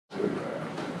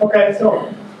Okay,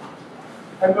 so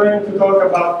I'm going to talk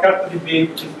about CartoDB,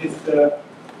 which is this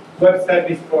web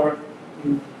service for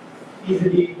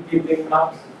easily building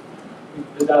maps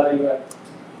with the data you have.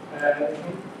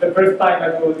 The first time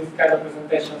I do this kind of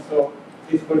presentation, so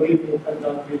please forgive me if I'm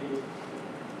not really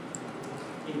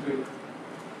into it.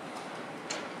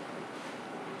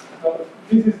 So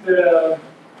this is the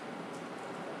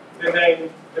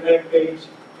main page.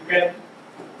 You can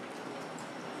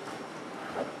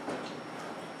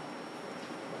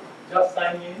just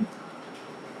sign in. You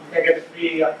can get a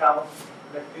free account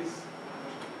like this.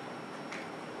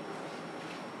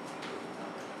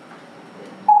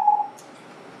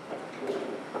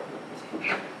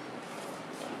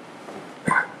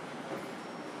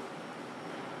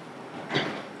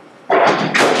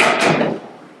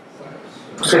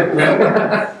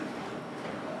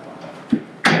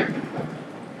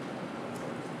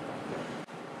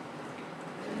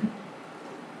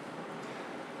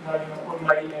 Now you know all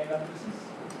my email addresses.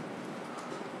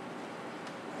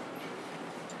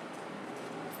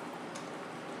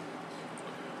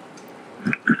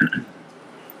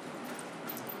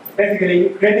 Basically,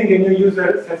 creating a new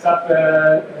user sets up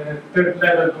a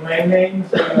third-level domain name.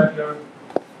 So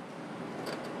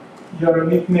you have your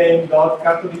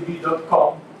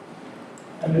nickname.cartodb.com,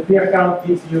 and the free account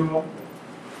gives you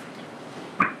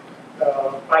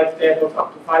 5 tables,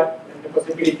 up to 5, and the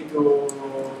possibility to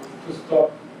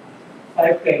store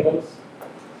 5 tables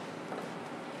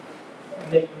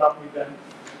and make them up with them.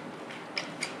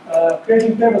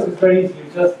 Creating tables is very easy. You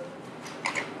just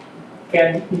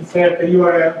can insert a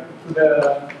URL to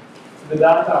the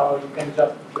data, or you can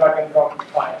just drag and drop the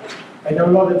file. I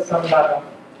downloaded some data.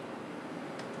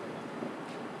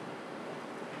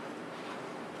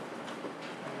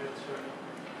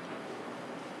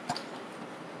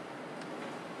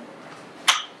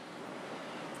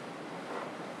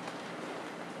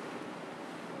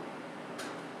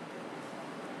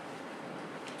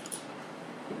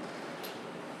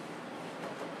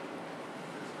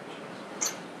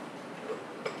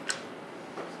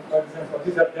 For example,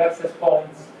 these are the access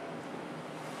points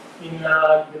in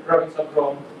the province of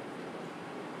Rome.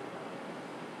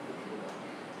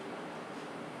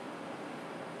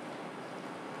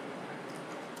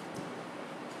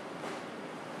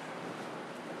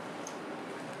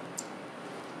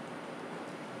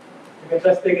 You can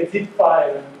just take a zip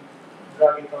file and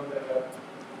drag it on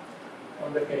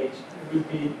the page. It will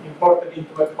be imported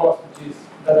into a PostGIS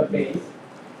database.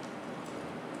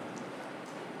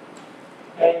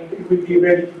 And it will be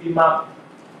ready to be mapped.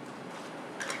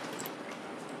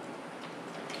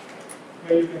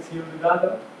 Here you can see all the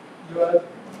data you have.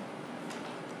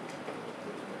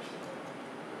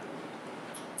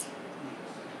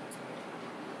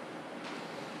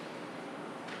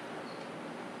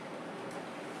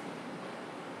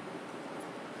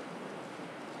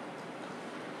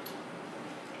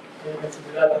 Here you can see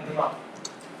the data on the map.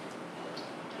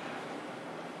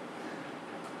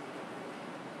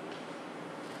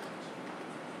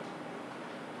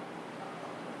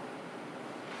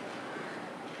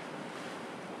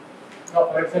 Now,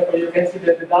 for example, you can see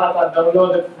that the data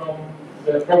downloaded from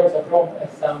the province of Rome has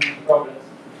some problems.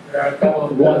 There are a couple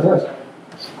of ones which are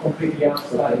completely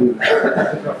outside the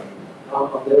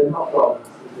problem. There are no problems.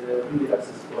 The really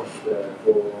access point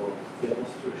for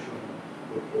demonstration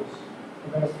purpose.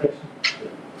 Demonstration.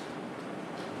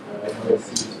 For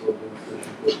demonstration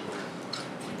purpose.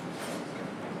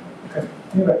 Okay.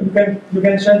 Anyway, you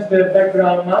can change the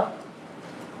background map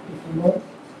if you want.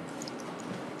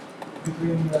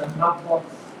 Between the map box,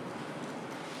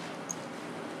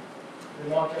 the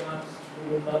market maps,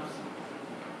 Google Maps.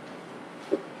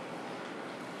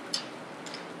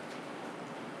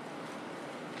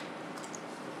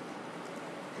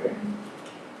 Okay.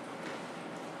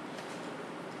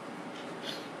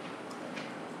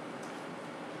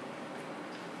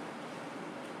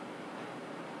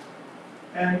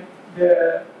 And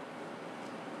the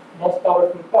most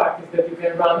powerful part is that you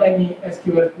can run any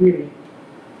SQL query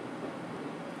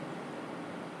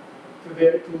to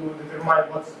determine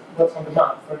what's on the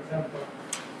map. For example,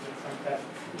 there's some tests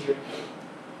here.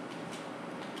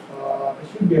 There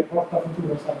should be a porta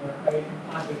futuro somewhere. I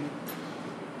added it.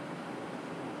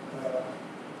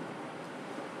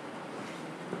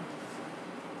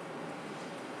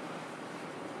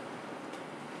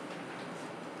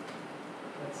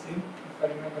 Let's see if I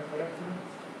remember correctly.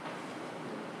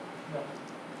 No,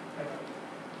 I don't.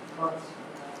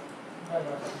 No,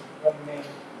 one name.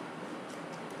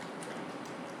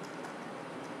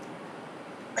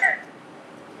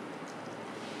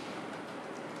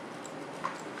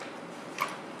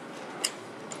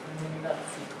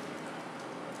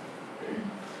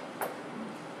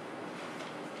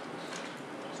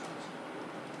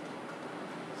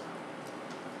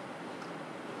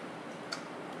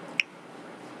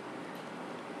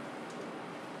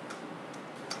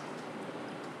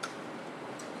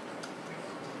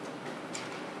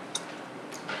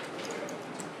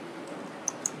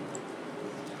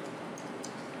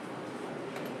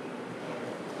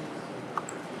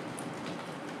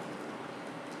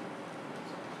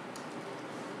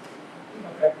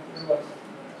 Okay, it was.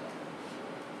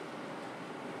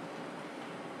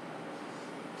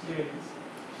 Here it is.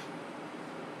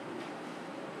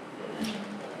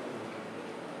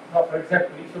 Now, for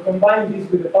example, if you combine this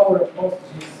with the power of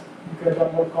hostages, you can run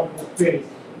more complex queries.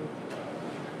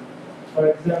 For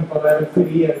example, I have a query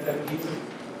here that gives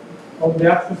all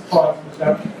the access points, which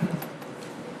are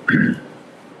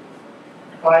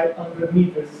 500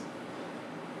 meters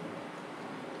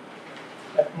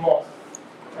at most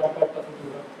from Porta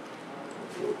Futura.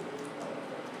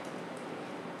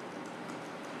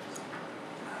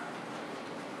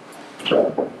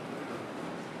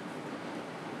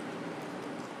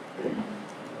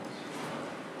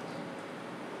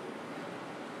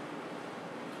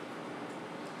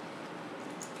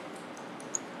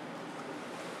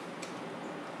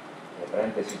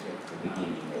 Parenthesis at the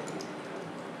beginning.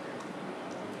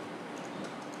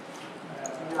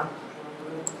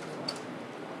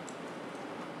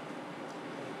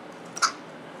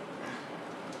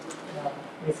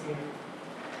 Missing.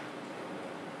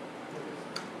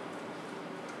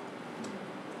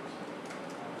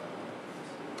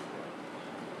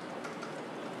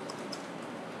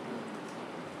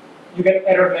 You get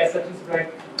error messages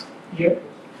right here.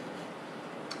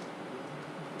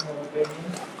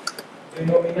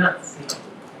 Denominazzi.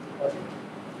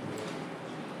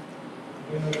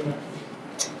 Denominazzi.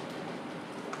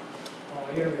 Oh,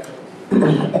 here we go.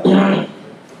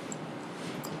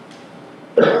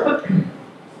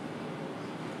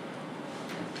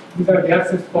 These are the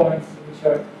access points, which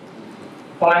are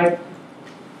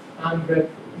 500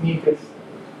 meters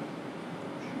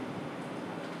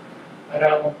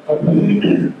around.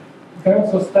 You can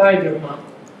also style your map.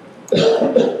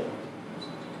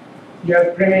 You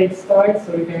have pre-made styles,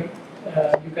 so you can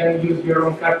use your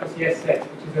own CartoCSS,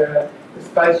 which is a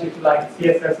style sheet like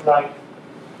CSS-like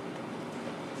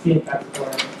syntax for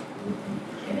it.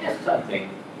 Can I ask something?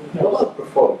 What about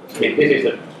performance? I mean, this is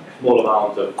a small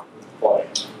amount of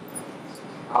points.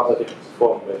 How does it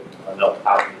perform with not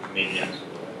thousands of millions?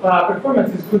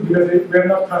 Performance is good because we are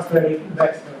not transferring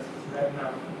vectors right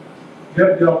now. You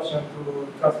have the option to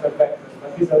transfer vectors, but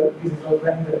this is all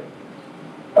rendered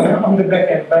on the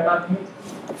backend by mapping,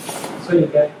 so you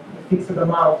get a fixed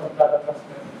amount of data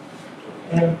transfer.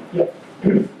 And yeah,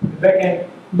 the backend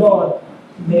load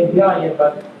may be higher,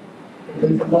 but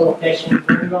there is a lot of caching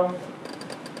going on,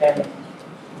 and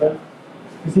well,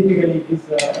 specifically this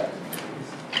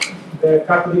the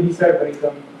CartoDB server is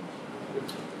on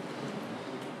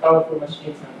powerful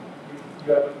machines, and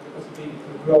you have the possibility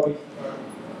to grow it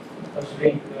or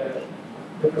shrink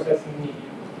the processing medium.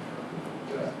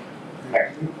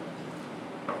 And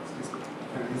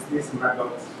is this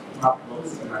Mapbox map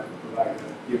provider?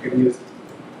 You can use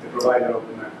the provider of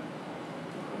the map.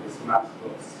 This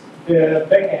Mapbox. The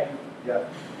backend, Yeah.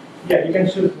 yeah, you can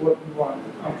choose what you want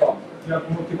on top. You have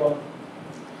multiple.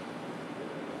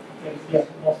 Yes,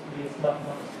 mostly it's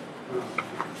Mapbox.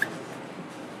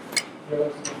 You have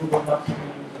also Google Maps you can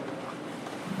use.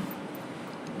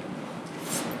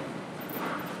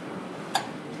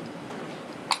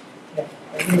 Yeah,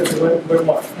 I think that's very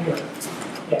much. Anyway,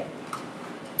 yeah,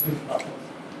 use Mapbox.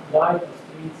 Light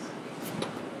streets.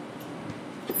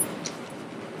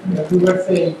 Yeah, we were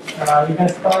saying you can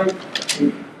start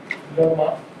your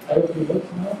map. I hope you look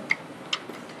now.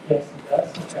 Yes, it does.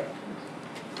 Okay.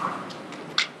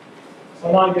 So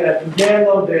now you have in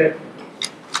yellow the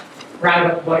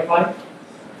private Wi-Fi,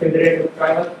 federated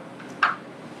private,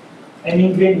 and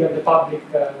in green you have the public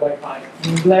Wi-Fi.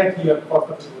 In black you have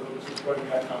Porta Futura, which is where we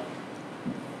are now.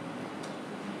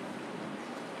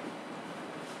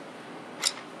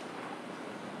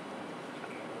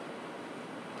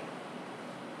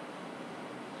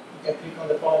 You can click on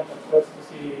the point, of course, to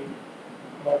see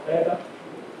more data.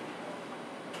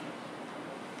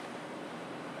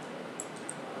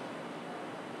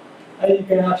 And you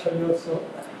can actually also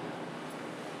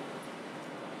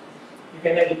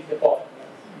edit the point,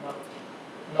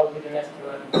 not with an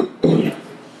SQL.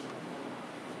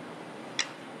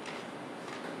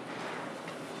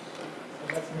 So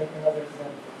let's make another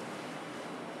example.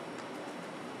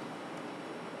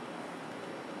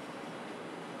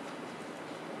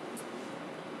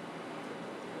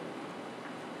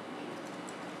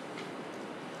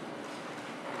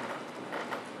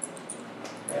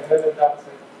 And then the data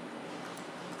set.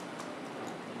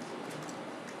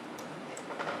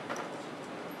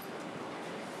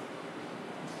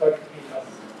 Start to be us.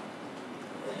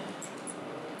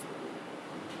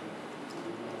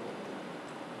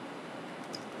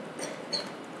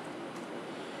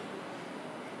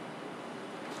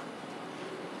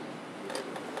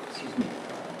 Excuse me.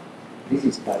 This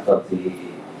is part of the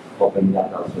open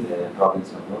that also the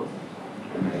province of Rome.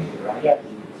 Am I right? Yeah,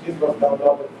 this was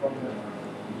downloaded from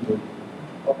the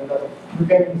open data. You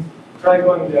can try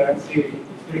going there and see if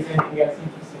there is anything else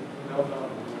interesting to download.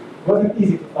 It wasn't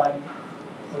easy to find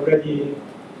already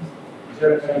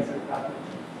reference and that.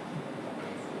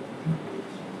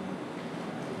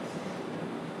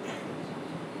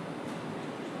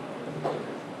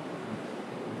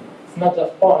 It's not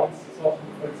just points, it's also,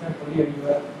 for example, here you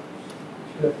have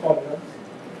polygons.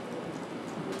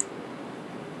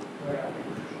 Where are they?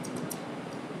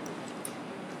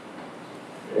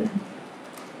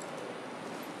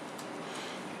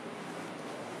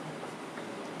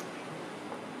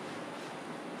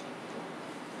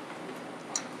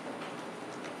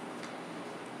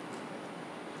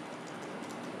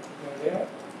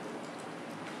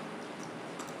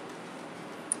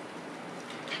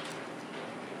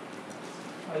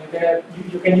 There.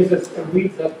 You can use a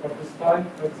widget for the style,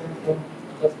 for example,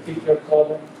 just pick your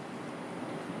column.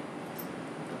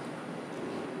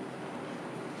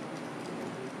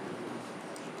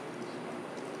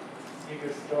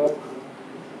 Bigger stroke,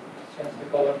 change the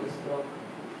color of the stroke.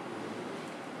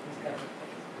 This kind of thing.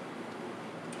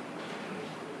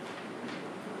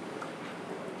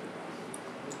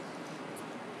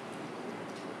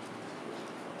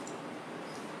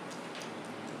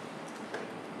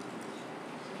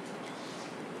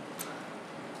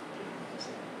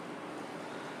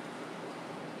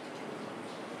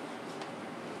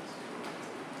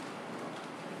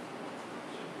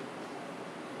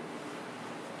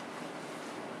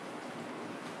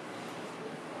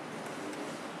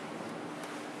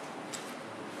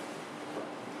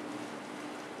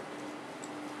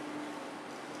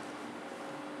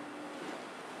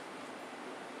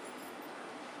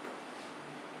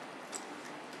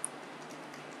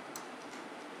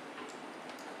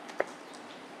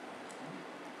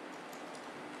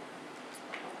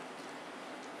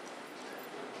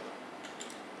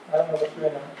 I don't know what you're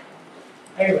doing.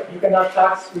 Anyway, you can add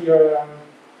tags to your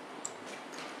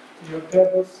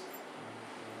tables.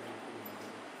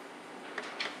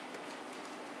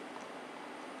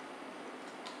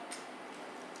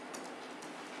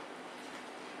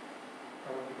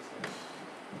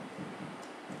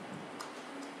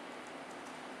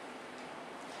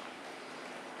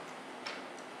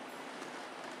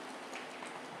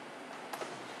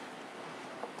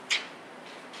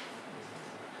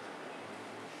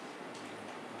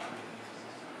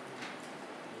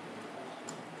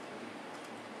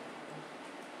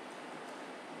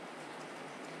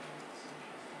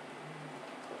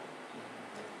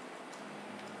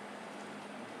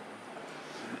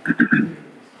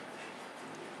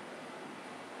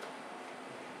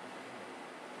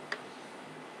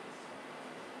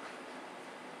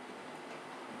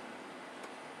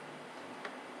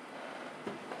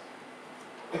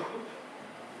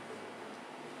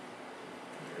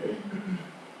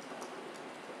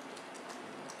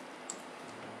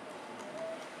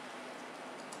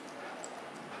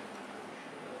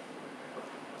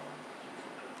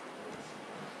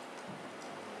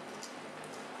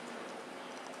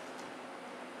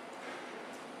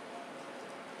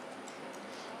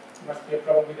 Must be a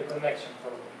problem with the connection,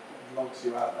 probably. It logs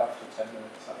you out after 10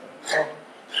 minutes. Oh,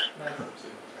 nice.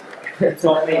 It's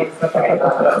not me. It's not okay.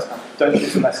 Don't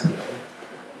use the messenger.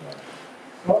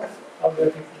 What? How do I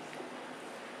fix this?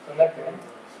 Connected.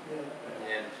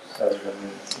 So,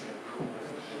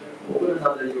 Open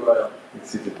another URL.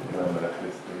 It's easy to remember at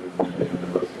least the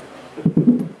universal.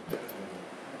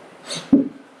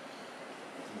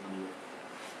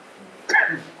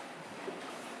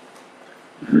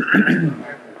 This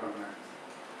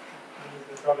is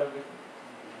the problem with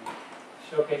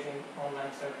showcasing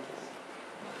online services.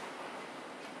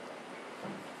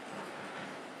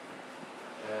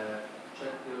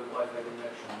 Check the Wi-Fi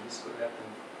connection,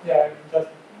 disconnecting. Yeah, just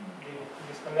be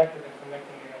disconnected and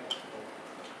connecting again.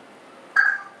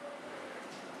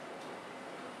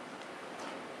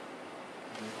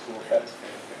 To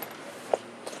authenticate.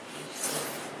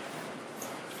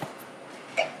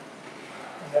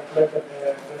 And then look at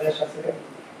the credentials again.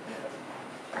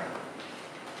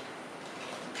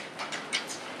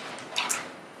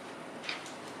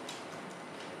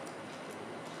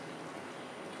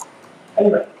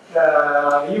 Anyway,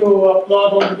 you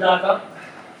upload all the data.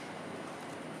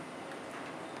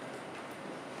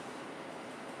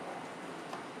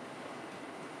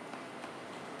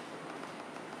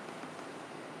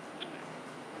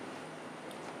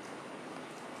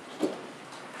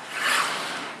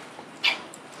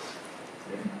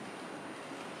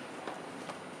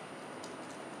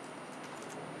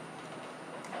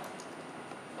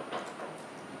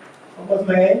 What was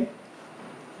my name?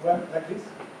 Well, like this.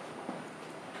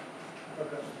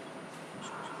 Okay.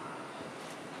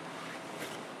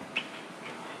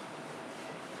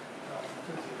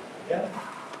 Yeah.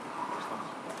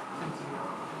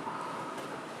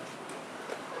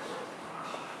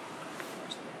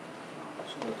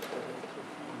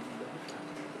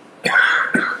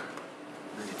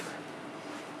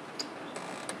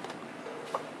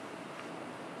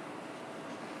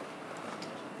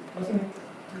 Wasn't it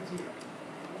 2-0?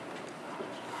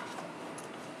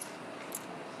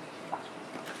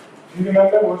 Do you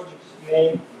remember what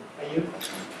name I used?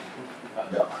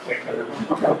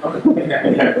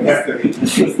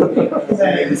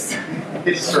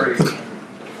 History.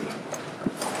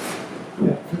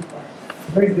 Yeah.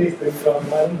 Where is this thing from?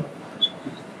 I don't know.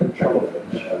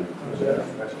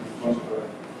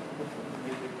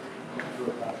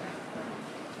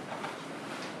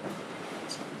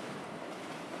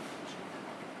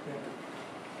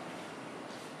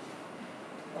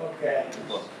 Okay.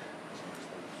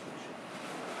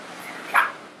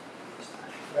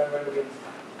 Where were we?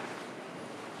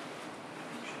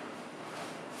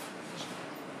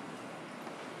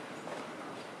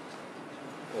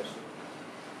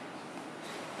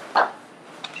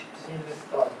 In the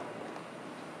start.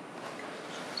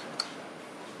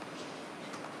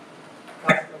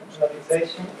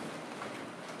 Customization.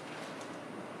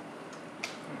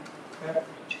 Okay.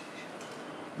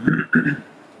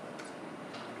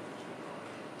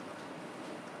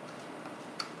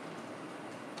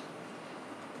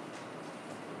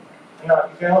 Now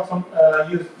you can also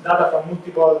use data from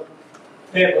multiple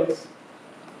tables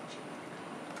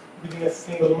within a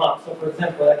single map. So for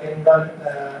example, I can run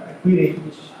a query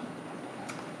which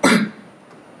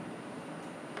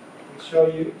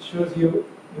shows you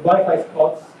the Wi-Fi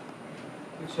spots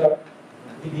which are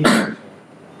within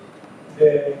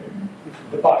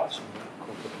the patch.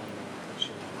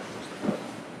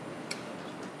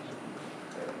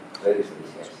 Where is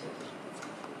this access?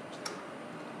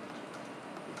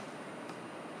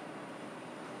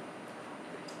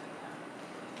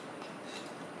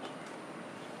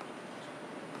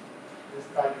 This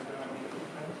time is going to be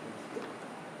different.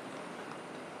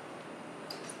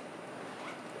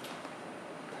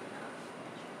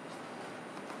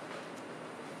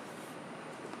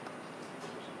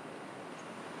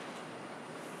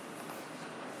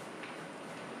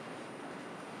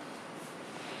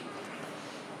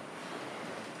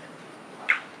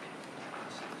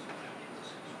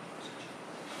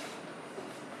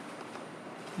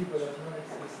 People that don't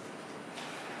exist.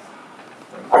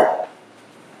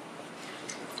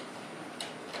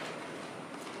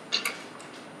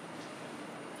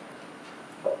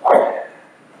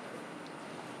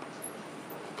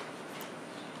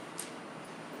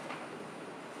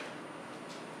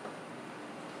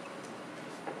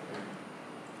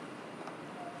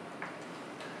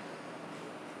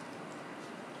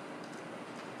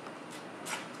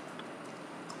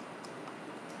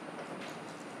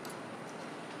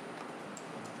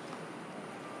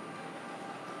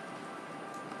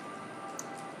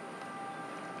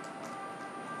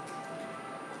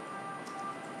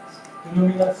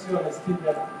 Denominazione, still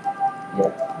there.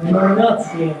 Yeah.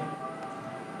 Denominazione.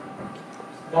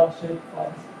 Not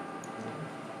shapefiles.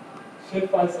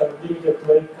 Shapefiles are limited to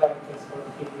 8 characters for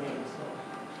the big name, so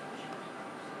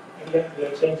again, they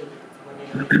are changing it when you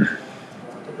make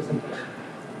the presentation.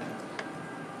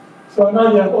 So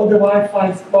now you have all the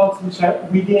Wi-Fi spots which are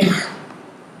within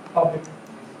public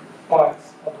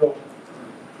parts of Rome.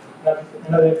 That is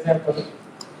another example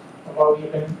of how you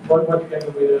can what you can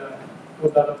do with a full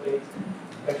database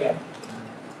again.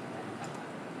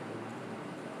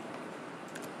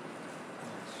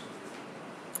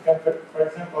 You can, for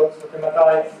example, also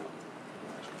thematize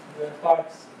the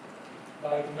parts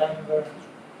by the number of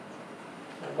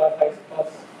Wi-Fi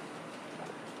spots.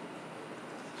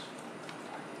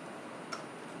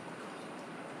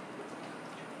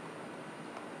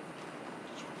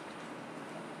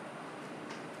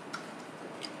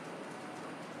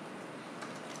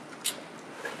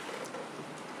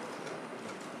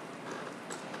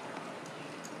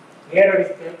 The error is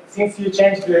that since you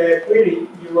change the query,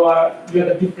 you have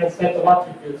a different set of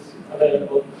attributes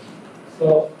available.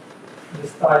 So the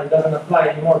style doesn't apply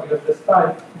anymore because the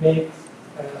style makes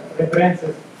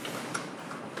references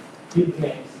field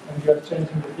names, and you are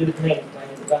changing the field names by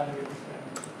running this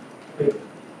query.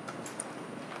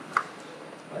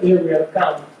 Here we have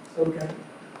count, so we can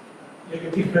make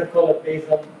a different color based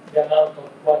on the amount of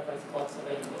Wi-Fi spots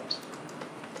available.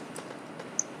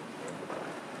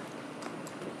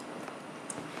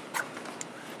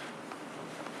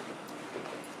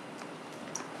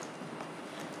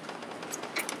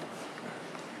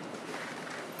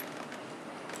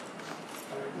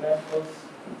 examples.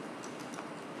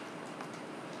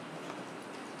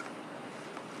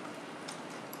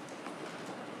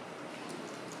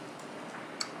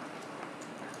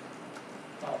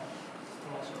 Oh, too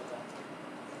much of that.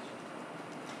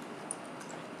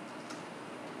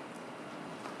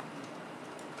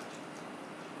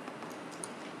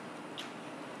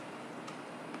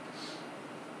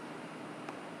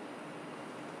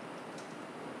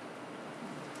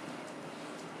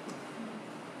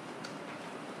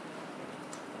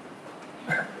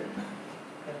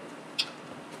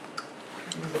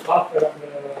 The buffer of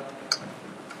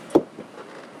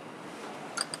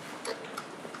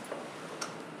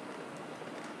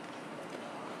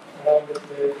around the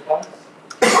box.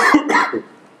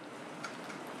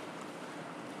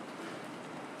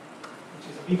 Which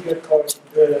is bigger for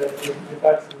the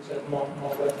parts which have more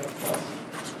vertex class.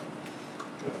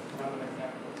 Another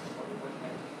example for the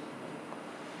vertex.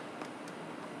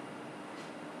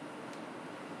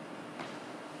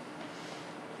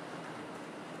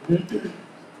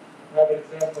 Another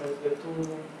example is the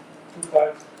two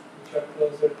parts which are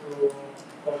closer to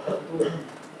CartoDB.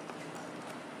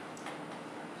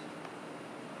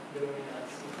 The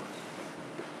luminance.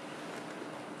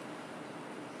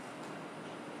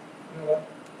 You know what?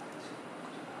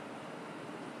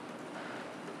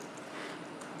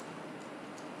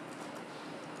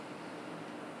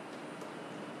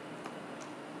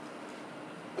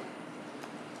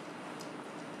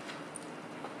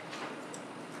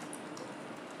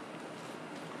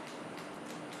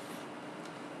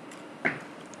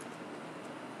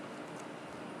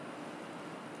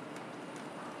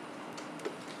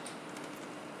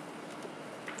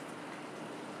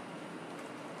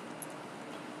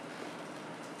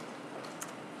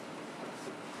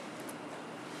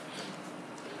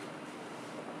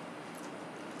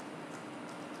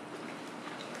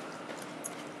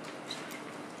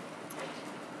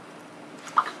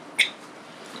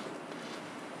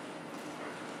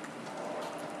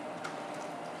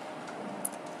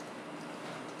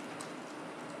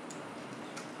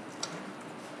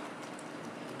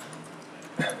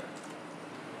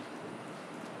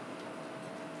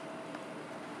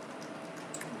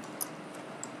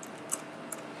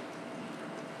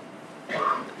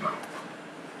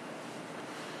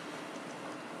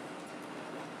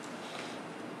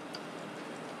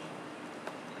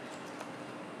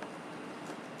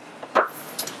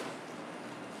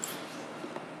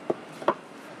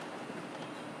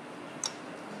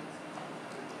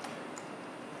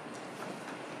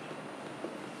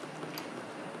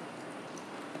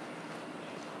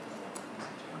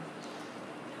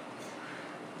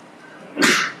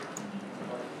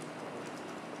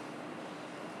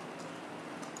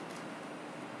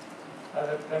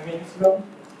 Other 10 minutes ago.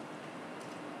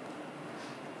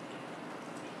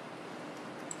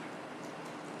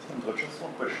 Sandro, just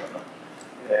one question.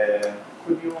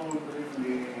 Could you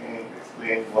briefly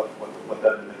explain what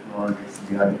are the technologies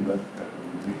behind that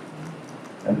CartoDB?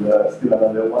 And still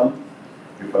another one,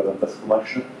 if I don't ask too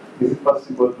much, is it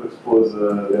possible to expose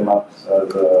the maps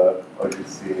as a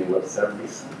OGC web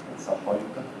service at some point?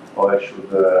 Or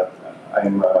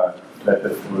I'm better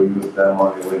to use them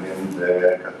only within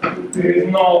the CartoDB? There is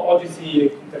no OGC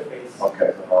interface.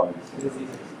 Okay, so no OGC. This is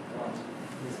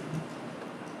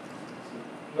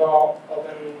no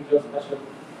open geospatial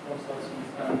consortium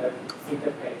standard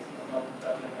interface, not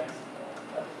WMS.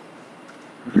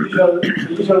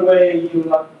 The usual way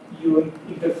you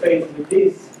interface with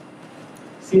this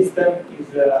system is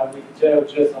with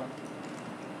GeoJSON,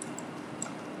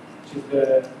 which is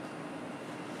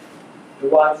the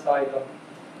one side of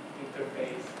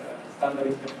interface, standard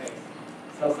interface.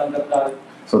 It's not standardized.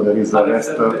 So there is a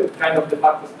REST. Kind of de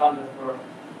facto standard for.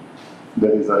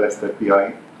 There is a REST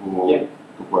API to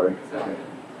query. Exactly.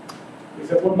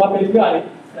 Except for map API,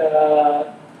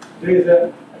 there is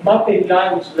a map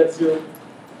API which lets you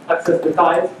access the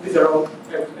tiles. These are all,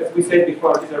 as we said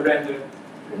before, these are rendered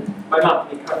by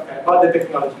mapping. Okay, about the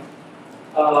technology.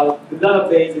 The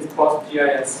database is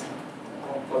PostGIS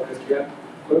on PostgreSQL, of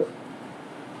course.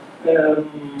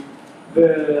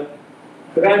 The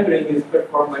rendering is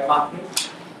performed by mapping.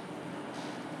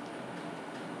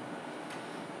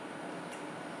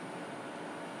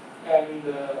 And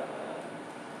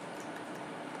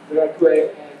there are two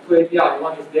API.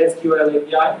 One is the SQL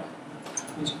API,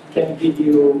 which can give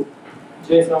you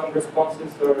JSON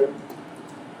responses or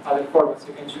other formats.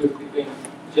 You can choose between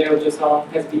GeoJSON,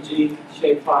 SVG,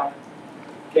 Shapefile,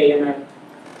 KML,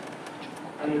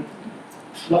 and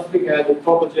last week I had the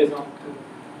total JSON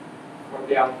for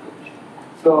the output.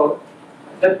 So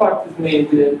that part is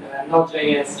made with a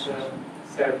Node.js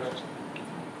server.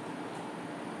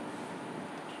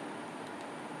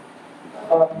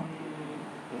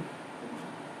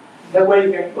 That way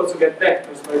you can also get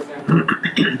vectors, for example.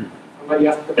 Somebody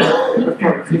asked about the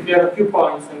performance. If you have a few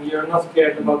points and you're not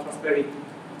scared about transferring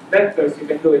vectors, you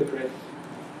can do it already.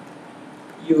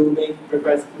 You make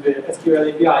requests to the SQL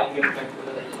API and get back to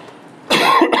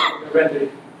the render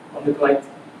it on the client.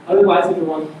 Otherwise, if you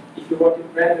want it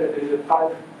rendered, there is a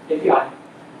file API,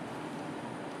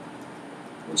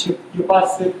 which you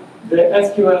pass it the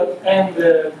SQL and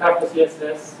the Carto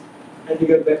CSS, and you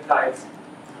get back tiles.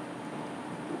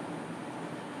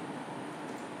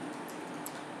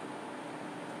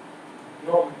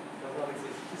 No, it does not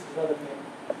exist. This is not a thing.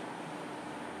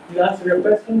 Did I answer your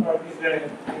question, or is there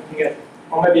anything else?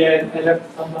 Or maybe I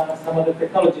left some other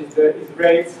technologies. There is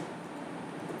rates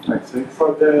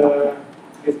for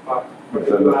this part, for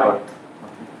the UI.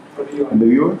 For the UI. And the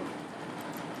viewer?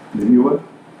 The viewer?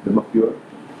 The mock viewer?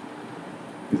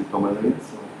 Is it common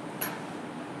rates?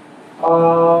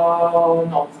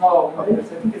 No, it's not open Okay.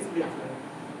 rates. I think it's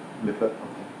different.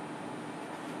 Okay.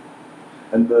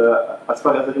 And as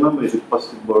far as I remember, is it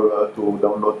possible to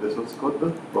download the source code,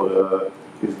 or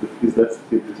is that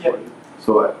still destroyed? Yeah.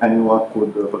 So anyone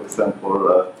could, for example,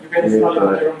 You can install it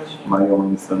on your own machine. my own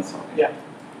instance. Yeah.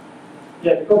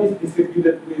 Yeah, the code is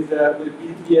distributed with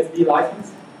BSD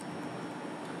license.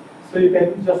 So you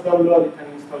can just download it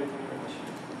and install it on your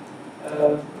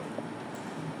machine.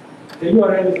 The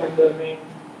URL is on the main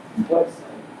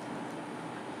website.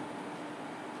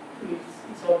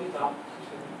 It's on GitHub.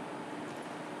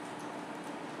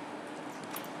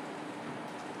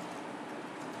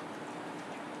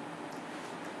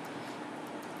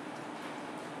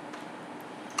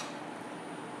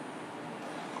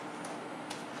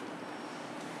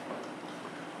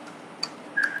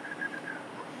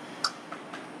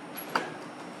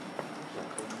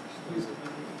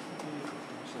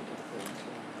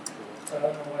 I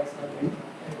don't know why it's not there.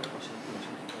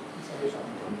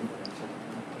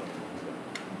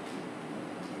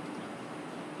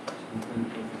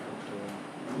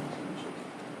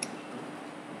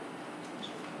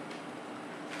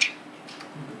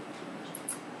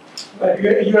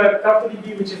 You have CartoDB,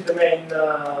 which is the main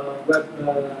web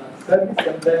service,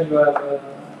 and then you have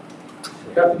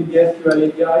CartoDB SQL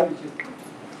API, which is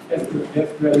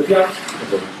SQL API,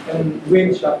 and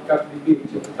Wherecamp CartoDB,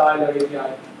 which is the Tyler API,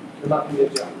 the mapping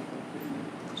API.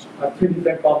 Three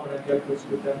different components, you have to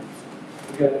put them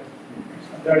together.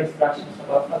 And there are instructions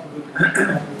about how to do it.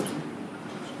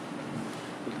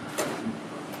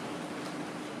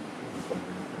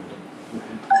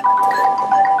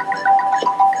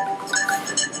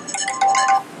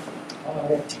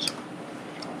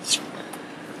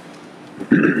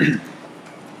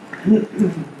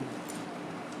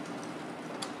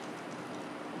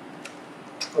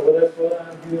 So what else do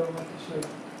you want to show?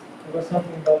 There was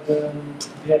something about the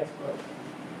export.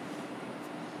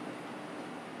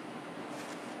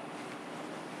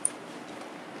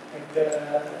 And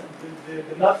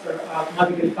the maps are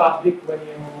automatically public when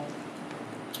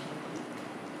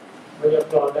you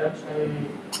upload them. And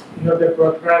in order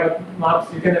for private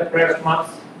maps, you can have private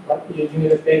maps, but you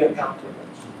need a data counter.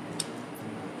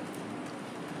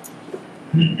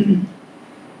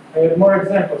 I have more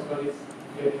examples for this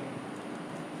getting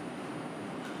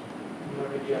more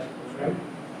ideas, right?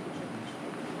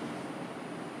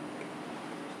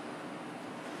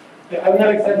 Yeah, I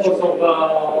have examples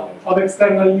of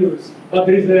external use, but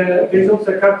there is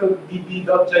also a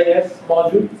CartoDB.js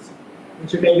module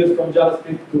which you can use from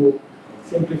JavaScript to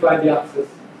simplify the access.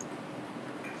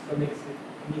 So it makes it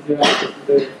easier access to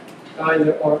the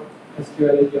Tyler or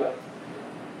SQL API.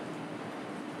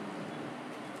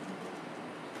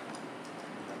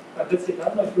 But that's it. I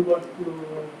don't know if you want to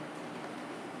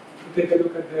take a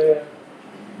look at the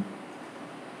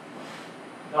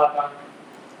data.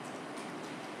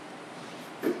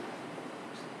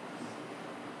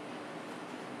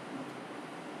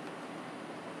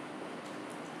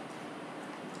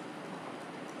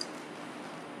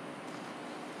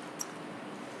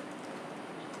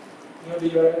 You know the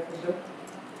URL for that?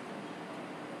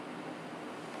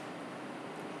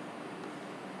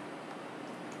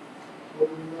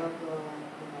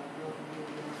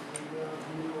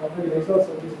 Maybe there's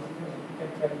also this one. You can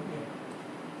try it here.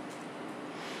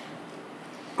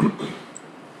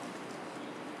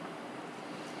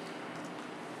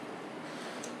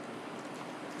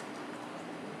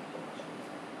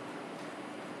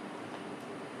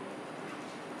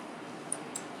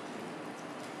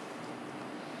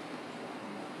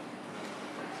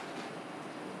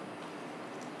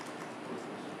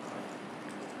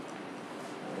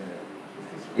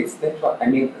 it's that one. I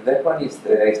mean, that one is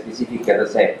the specific data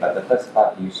set, but the first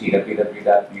part you see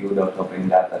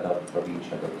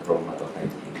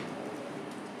www.opendata.provincia.roma.it.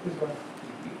 This one.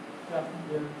 Yeah,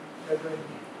 that's right.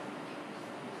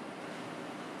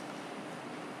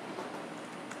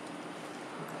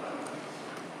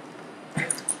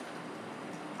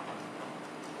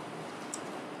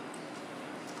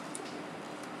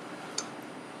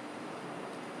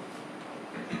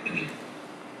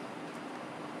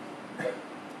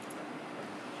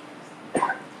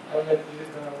 I don't know if this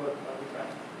is going to work, but we try.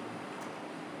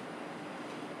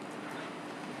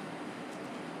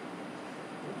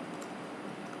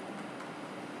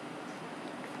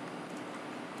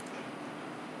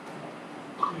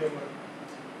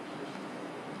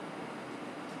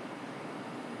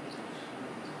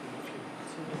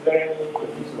 Is there any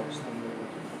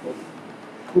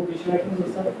cookie sharing or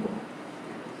something?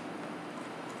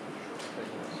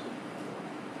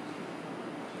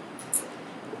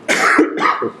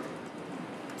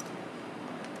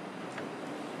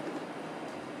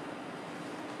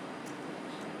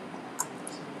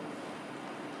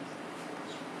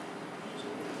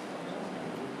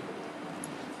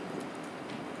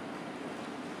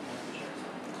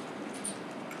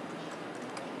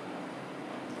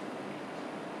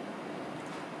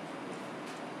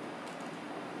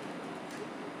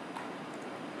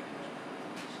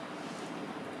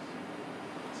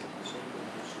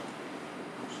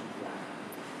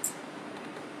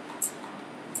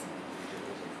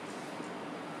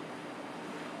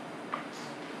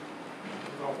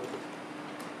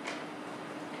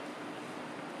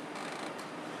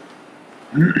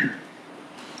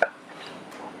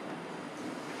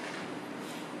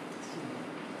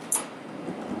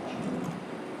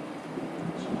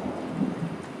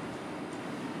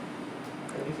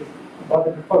 This is about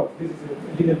the performance. This is a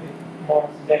little bit more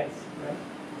dense, right?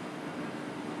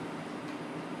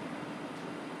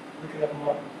 We can have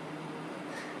more.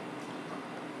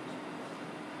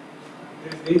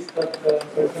 There is this, but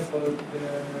for example, the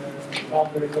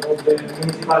boundaries of the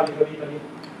municipalities of Italy.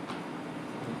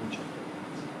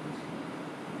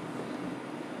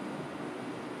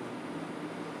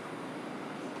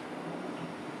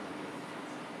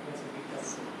 That's a bit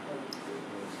tough.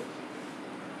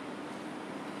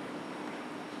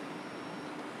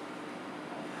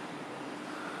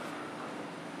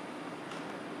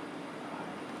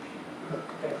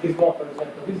 Okay, this one, for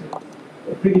example, this is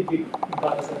a pretty big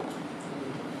data set.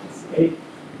 It's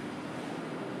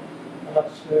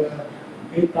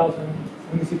 8,000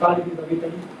 municipalities of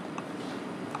Italy.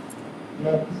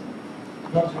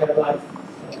 Not generalized,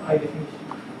 so high definition.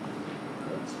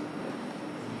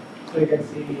 So you can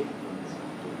see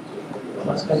how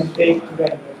much can it take to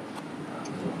render.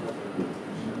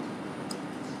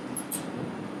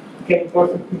 Okay,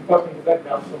 important in the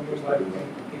background, so meanwhile you can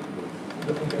keep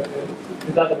looking at the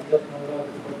data we just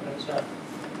downloaded for the chat.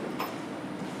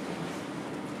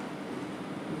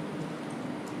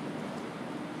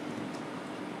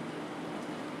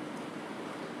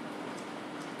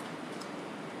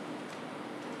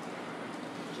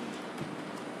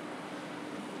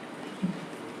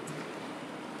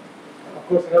 Of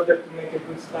course, in order to make a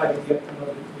good study, you have to know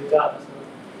the data, so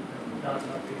not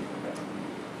really for that.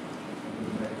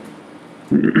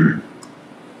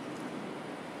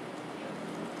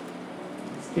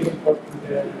 It's still important the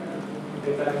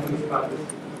data municipalities.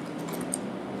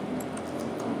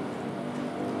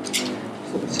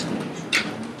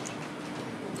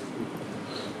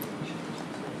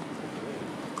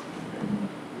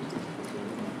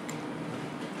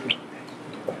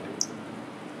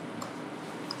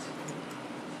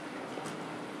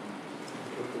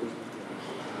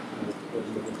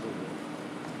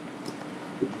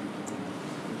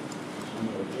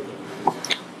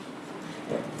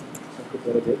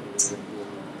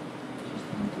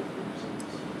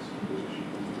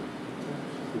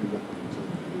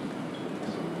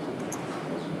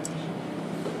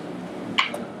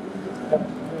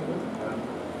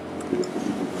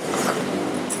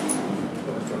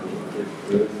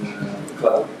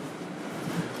 Cloud.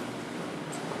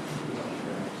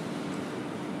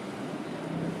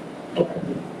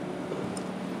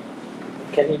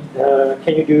 Can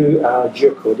you do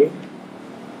geocoding?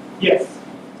 Yes.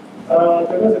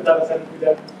 There was a data set with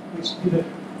that, which didn't,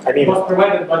 I mean, was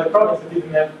provided by the province that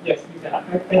didn't have, yes, you can. I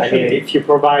mean, if you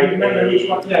provide remember which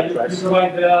one, yeah, you address,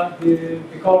 provide the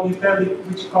column, you tell it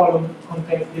which column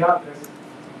contains the address,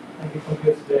 and it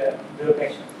computes the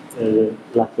location.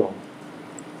 latitude,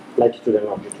 latitude and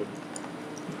longitude.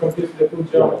 It computes the full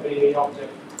job of the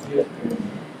object. Yes.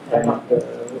 And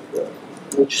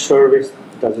which service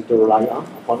does it rely on?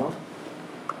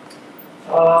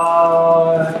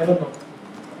 I don't know.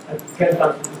 I can't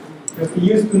answer. Because we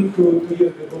used to use the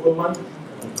Google one,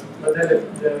 but then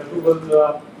the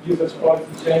Google users policy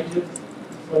changes,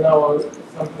 so now it's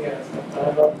something else. I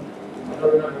don't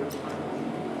remember which one.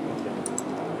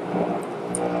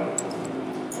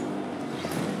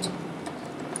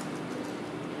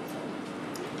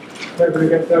 Maybe we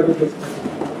can start with this one.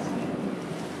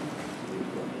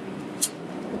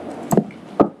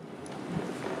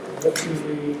 Let's see,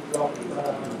 we got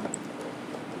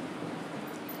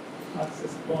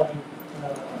access point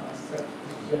set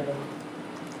gen.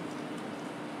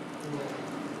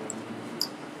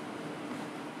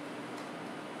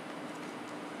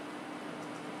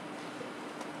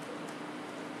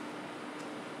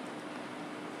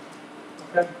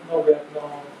 Okay, no, we have no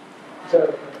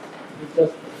server. We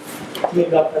just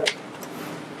cleaned up everything.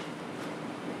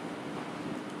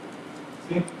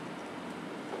 See?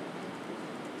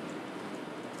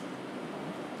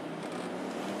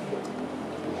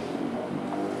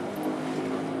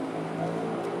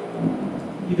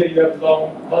 Either you have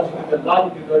logic with the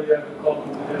latitude or you have the column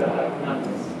with the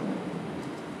numbers.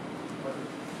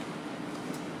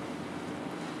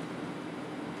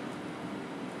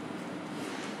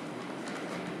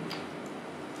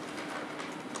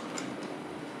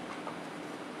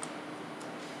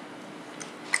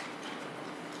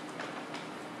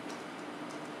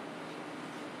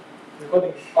 The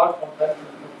coding is far from that, of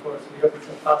course, because it's a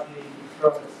fastly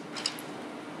process.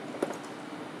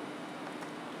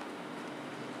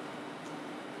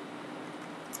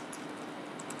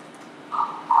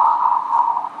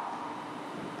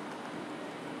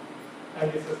 And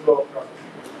it's a slow process.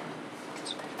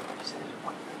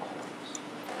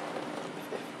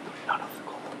 None of the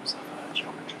columns have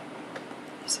geometry.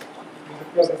 Is it one of The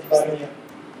process barrier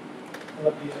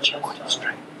will be a geometry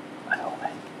straight? I know,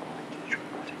 man.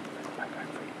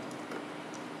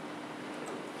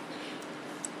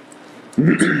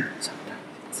 Sometimes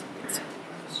it's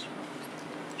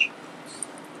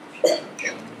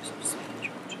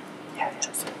yeah,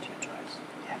 so you tries.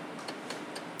 Yeah.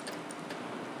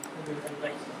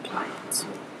 Clients.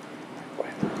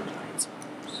 Where the clients are.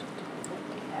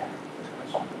 Yeah.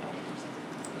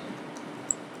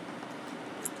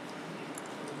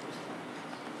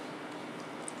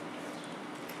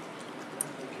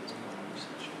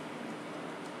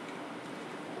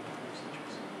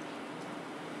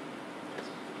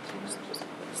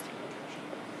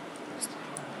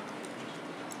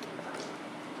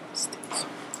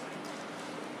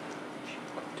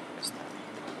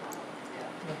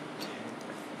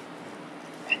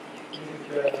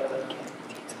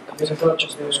 The result of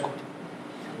the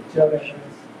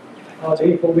geometries. The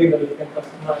info window you can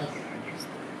customize.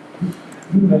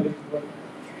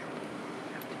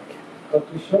 Got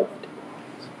too short.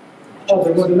 Oh,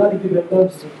 there was a latitude and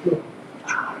longitude too.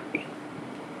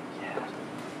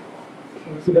 So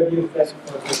we could have used that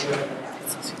for the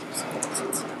geometries.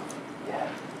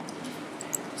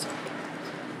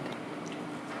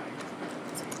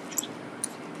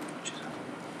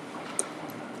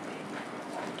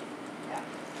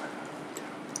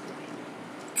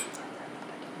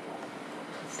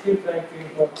 Still trying to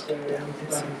import the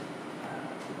municipality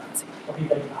of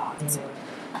Italy.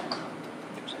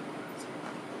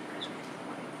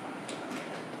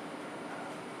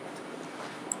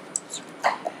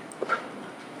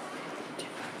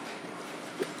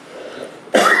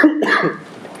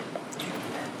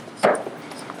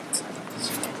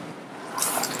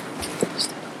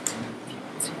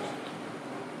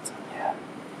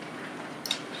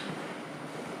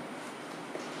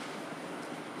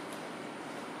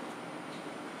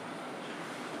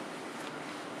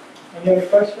 Any other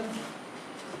questions?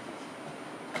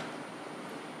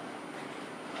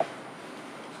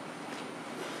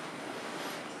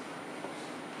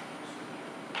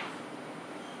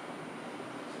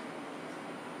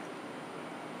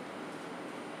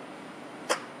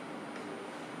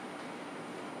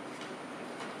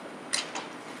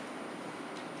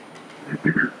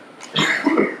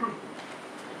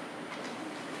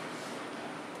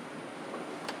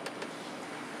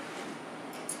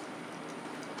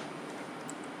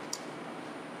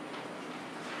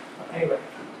 Anyway,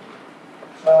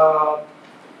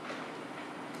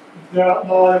 if there are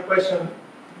no other questions,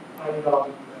 I'm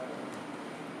done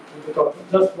with the talk.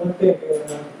 Just one thing,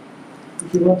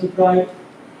 if you want to try it,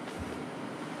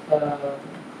 there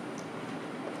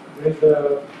is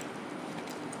a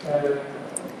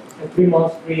 3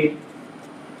 months free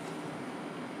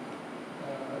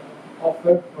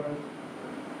offer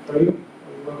for you,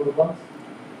 whoever wants.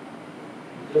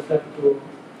 You just have to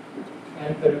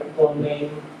enter your phone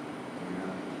name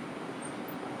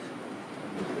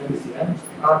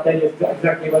I'll tell you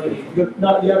exactly what it is.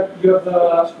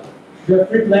 You have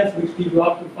 3 plans which give you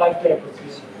up to 5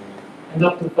 tables and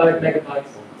up to 5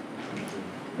 megabytes.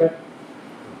 Okay?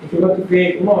 If you want to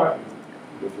create more,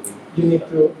 you need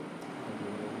to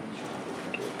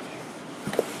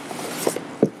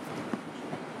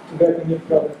get a new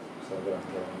product.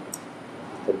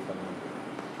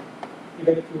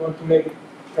 Even if you want to make it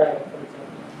private, for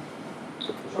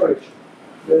example. Sorry.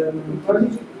 The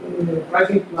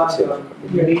pricing plans are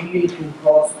mainly to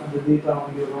host the data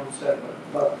on your own server.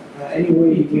 But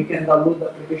anyway, we can download the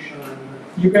application and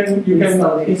you can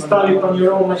install it on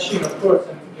your own machine, of course,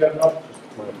 and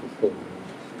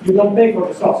you don't pay for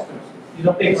the software. You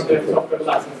don't pay for the software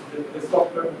license. The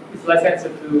software is licensed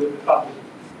to the public.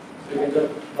 So you can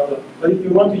just download it. But if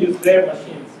you want to use their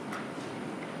machines,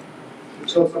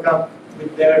 which also come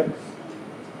with their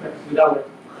with our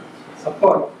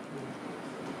support,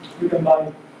 you can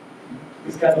buy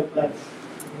this kind of plans.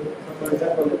 So for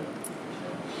example,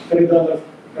 $30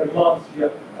 per month, you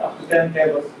have up to 10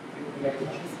 tables.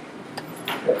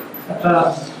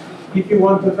 If you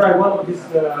want to try one of these,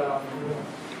 okay,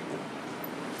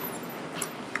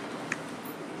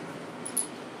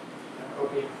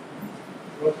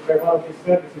 you want to try one of these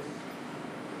services.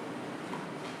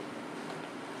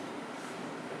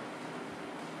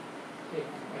 Okay,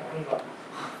 I'm not.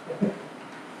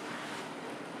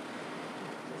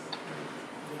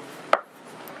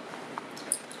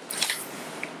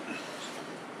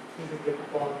 This is the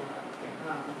coupon.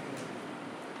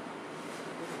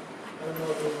 I don't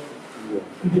know.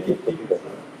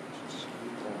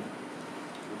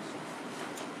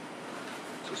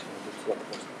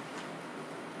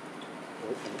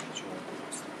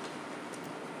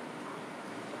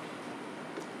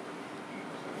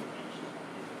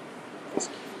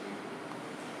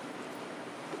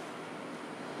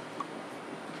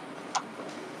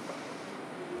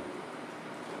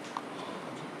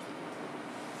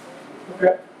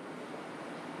 Okay.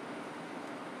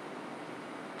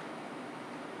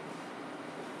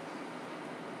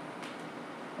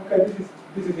 Okay,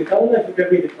 this is it. I don't know if you can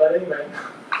read it, but anyway,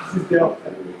 this is the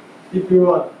option. If you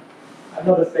want, I'm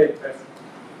not a sales person.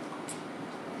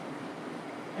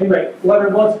 Anyway, whoever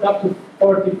wants up to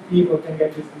 40 people can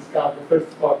get this discount, the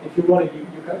first spot. If you want it,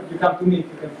 you come to me,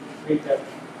 you can read that.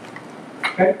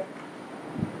 Okay?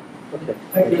 Okay.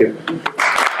 Thank you.